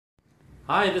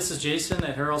Hi, this is Jason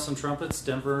at Harrelson Trumpets,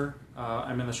 Denver.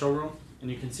 I'm in the showroom, and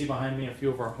you can see behind me a few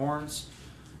of our horns.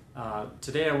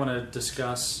 Today I want to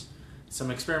discuss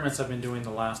some experiments I've been doing the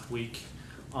last week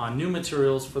on new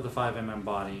materials for the 5mm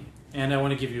body, and I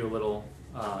want to give you a little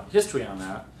history on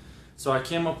that. So I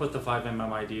came up with the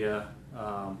 5mm idea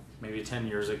maybe 10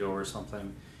 years ago or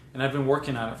something, and I've been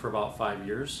working on it for about 5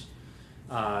 years.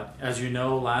 As you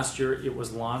know, last year it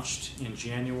was launched in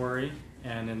January,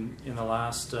 and in the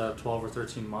last 12 or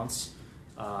 13 months,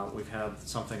 we've had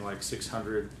something like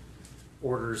 600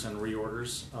 orders and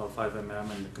reorders of 5mm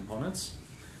and the components.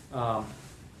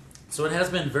 So it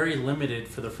has been very limited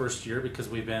for the first year because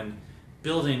we've been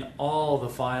building all the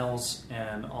files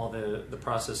and all the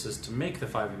processes to make the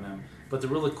 5mm. But the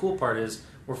really cool part is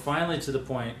we're finally to the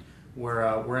point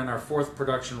where we're in our 4th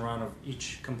production run of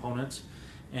each component,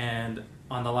 and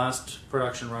on the last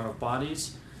production run of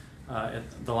bodies,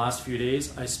 the last few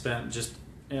days I spent just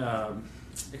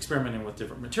experimenting with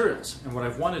different materials. And what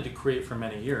I've wanted to create for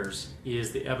many years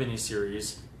is the Ebony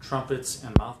series, trumpets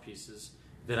and mouthpieces,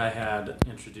 that I had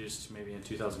introduced maybe in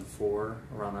 2004,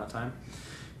 around that time.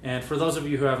 And for those of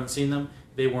you who haven't seen them,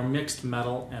 they were mixed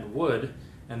metal and wood,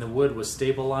 and the wood was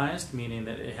stabilized, meaning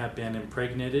that it had been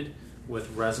impregnated with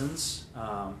resins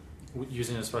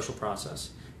using a special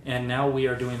process. And now we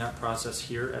are doing that process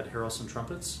here at Harrelson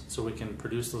Trumpets, so we can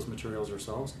produce those materials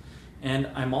ourselves. And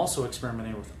I'm also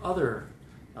experimenting with other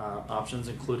options,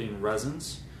 including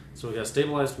resins. So we got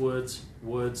stabilized woods,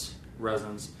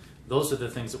 resins. Those are the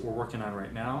things that we're working on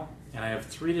right now, and I have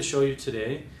 3 to show you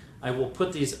today. I will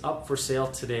put these up for sale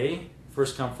today,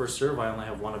 first come, first serve. I only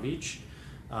have 1 of each.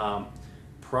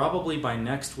 Probably by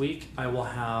next week, I will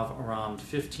have around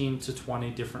 15 to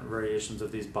 20 different variations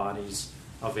of these bodies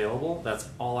available. That's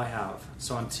all I have.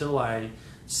 So until I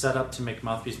set up to make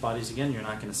mouthpiece bodies again, you're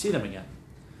not going to see them again.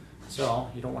 So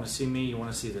you don't want to see me, you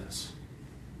want to see this.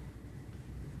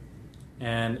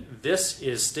 And this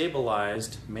is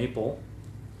stabilized maple.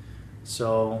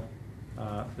 So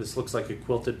this looks like a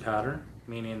quilted pattern,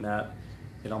 meaning that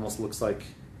it almost looks like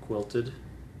quilted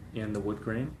in the wood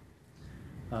grain.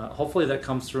 Hopefully that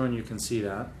comes through and you can see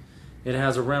that. It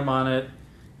has a rim on it,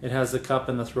 it has the cup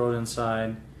and the throat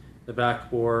inside, the back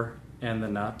bore and the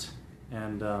nut,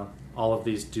 and all of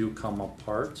these do come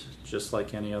apart just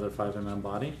like any other 5mm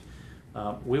body.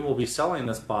 We will be selling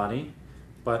this body,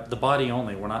 but the body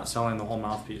only. We're not selling the whole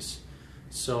mouthpiece.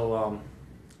 So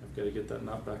I've got to get that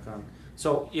nut back on.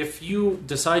 So if you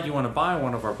decide you want to buy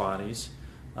one of our bodies,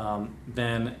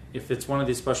 then if it's one of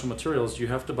these special materials, you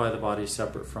have to buy the body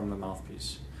separate from the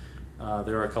mouthpiece.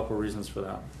 There are a couple reasons for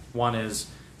that. One is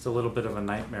it's a little bit of a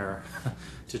nightmare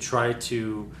to try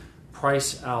to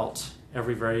price out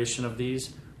every variation of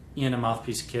these in a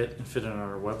mouthpiece kit and fit it on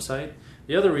our website.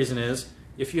 The other reason is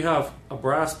if you have a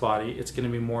brass body, it's going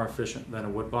to be more efficient than a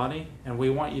wood body, and we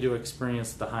want you to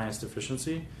experience the highest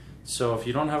efficiency. So if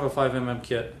you don't have a 5mm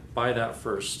kit, buy that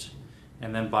first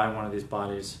and then buy one of these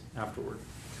bodies afterward.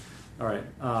 All right,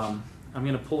 I'm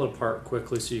going to pull it apart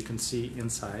quickly so you can see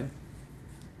inside.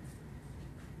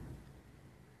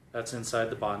 That's inside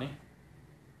the body.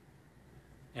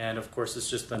 And of course it's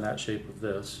just the nut shape of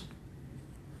this.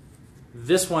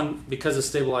 This one, because it's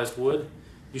stabilized wood,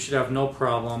 you should have no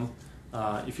problem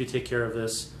if you take care of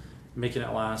this, making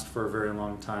it last for a very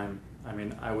long time. I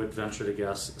mean, I would venture to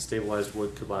guess stabilized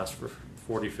wood could last for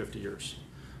 40, 50 years.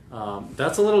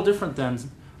 That's a little different than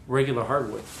regular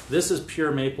hardwood. This is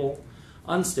pure maple,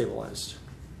 unstabilized.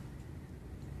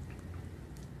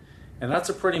 And that's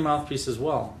a pretty mouthpiece as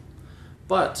well.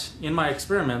 But in my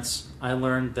experiments, I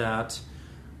learned that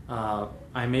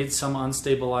I made some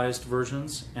unstabilized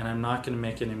versions, and I'm not going to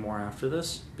make any more after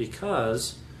this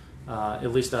because,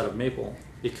 at least out of maple,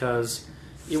 because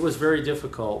it was very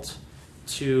difficult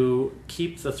to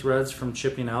keep the threads from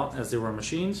chipping out as they were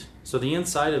machined. So the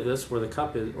inside of this, where the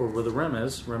cup is, or where the rim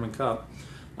is, rim and cup,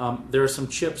 there are some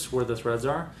chips where the threads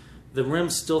are. The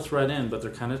rims still thread in, but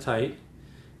they're kind of tight.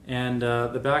 And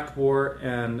the back bore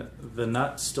and the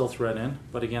nut still thread in,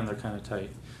 but again, they're kind of tight.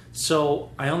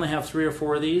 So I only have 3 or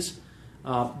 4 of these.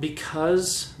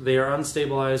 Because they are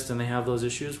unstabilized and they have those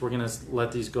issues, we're going to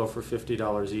let these go for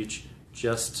 $50 each,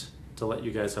 just to let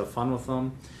you guys have fun with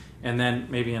them. And then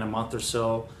maybe in a month or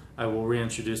so, I will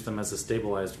reintroduce them as a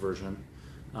stabilized version,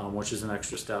 which is an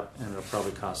extra step, and it'll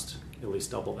probably cost at least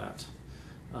double that.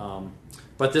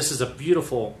 But this is a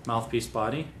beautiful mouthpiece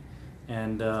body,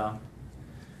 and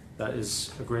that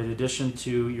is a great addition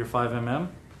to your 5mm.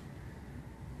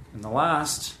 And the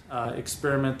last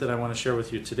experiment that I want to share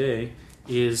with you today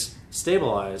is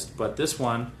stabilized, but this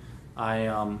one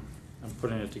I'm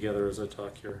putting it together as I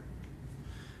talk here.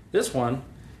 This one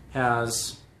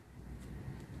has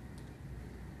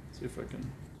see if I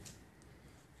can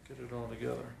get it all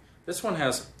together. This one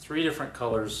has 3 different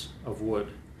colors of wood.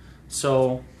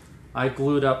 So I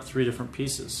glued up 3 different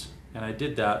pieces, and I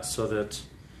did that so that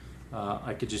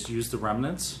I could just use the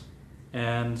remnants,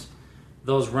 and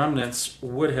those remnants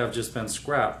would have just been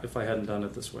scrap if I hadn't done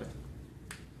it this way.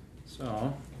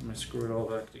 So let me screw it all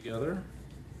back together.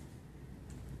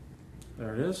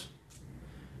 There it is.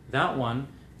 That one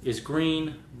is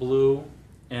green, blue,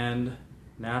 and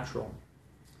natural.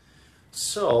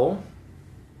 So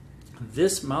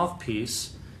this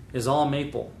mouthpiece is all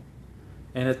maple,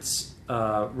 and it's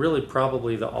really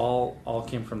probably all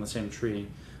came from the same tree,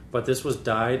 but this was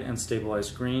dyed and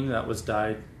stabilized green, that was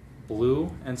dyed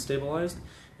blue and stabilized,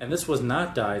 and this was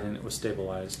not dyed and it was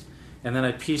stabilized. And then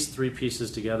I pieced 3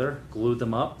 pieces together, glued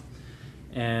them up,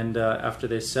 and after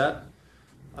they set,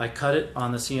 I cut it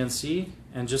on the CNC,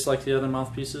 and just like the other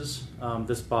mouthpieces,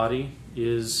 this body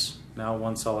is now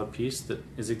one solid piece that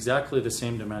is exactly the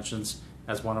same dimensions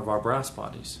as one of our brass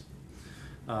bodies.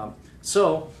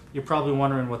 So you're probably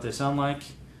wondering what they sound like.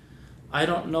 I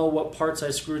don't know what parts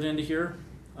I screwed into here,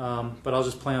 but I'll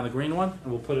just play on the green one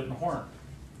and we'll put it in the horn.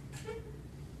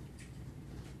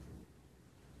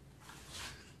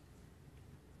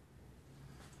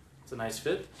 It's a nice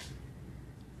fit.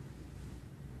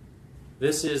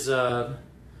 This is a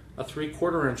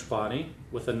 3/4 inch body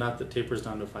with a nut that tapers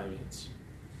down to 5/8.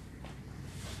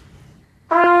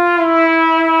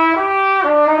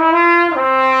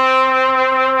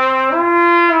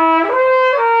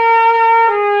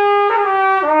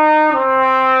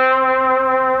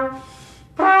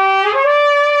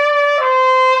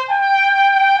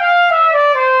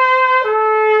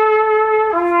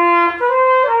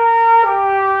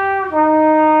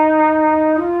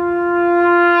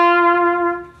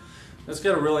 It's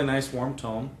got a really nice warm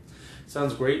tone.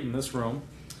 Sounds great in this room.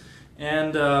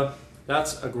 And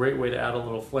that's a great way to add a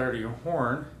little flair to your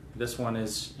horn. This one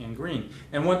is in green.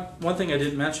 And one thing I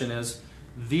didn't mention is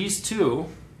these 2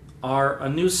 are a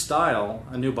new style,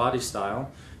 a new body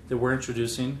style that we're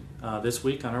introducing this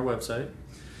week on our website.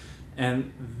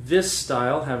 And this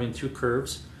style, having 2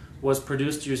 curves, was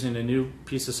produced using a new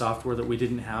piece of software that we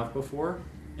didn't have before.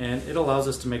 And it allows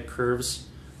us to make curves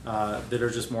that are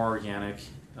just more organic.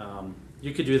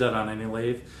 You could do that on any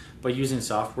lathe, but using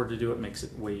software to do it makes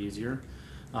it way easier.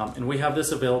 And we have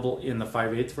this available in the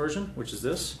 5/8 version, which is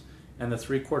this, and the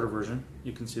 3/4 version.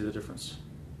 You can see the difference.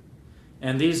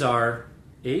 And these are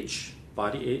H,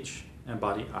 body H, and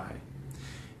body I.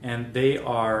 And they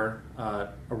are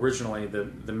originally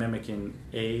the mimicking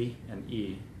A and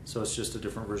E, so it's just a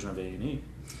different version of A and E.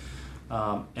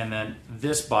 And then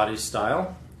this body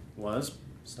style was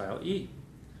style E.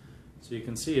 So you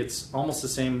can see it's almost the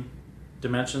same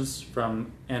dimensions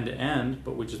from end to end,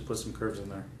 but we just put some curves in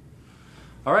there.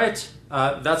 All right,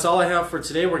 that's all I have for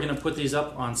today. We're going to put these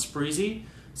up on Spreezy,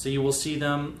 so you will see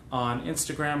them on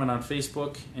Instagram and on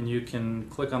Facebook, and you can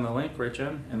click on the link, right,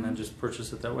 Jen, and then just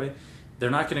purchase it that way.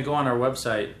 They're not going to go on our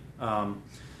website.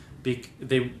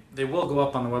 They will go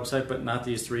up on the website, but not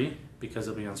these 3 because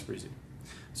they'll be on Spreezy.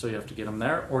 So you have to get them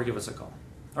there or give us a call.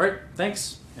 All right,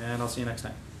 thanks, and I'll see you next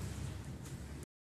time.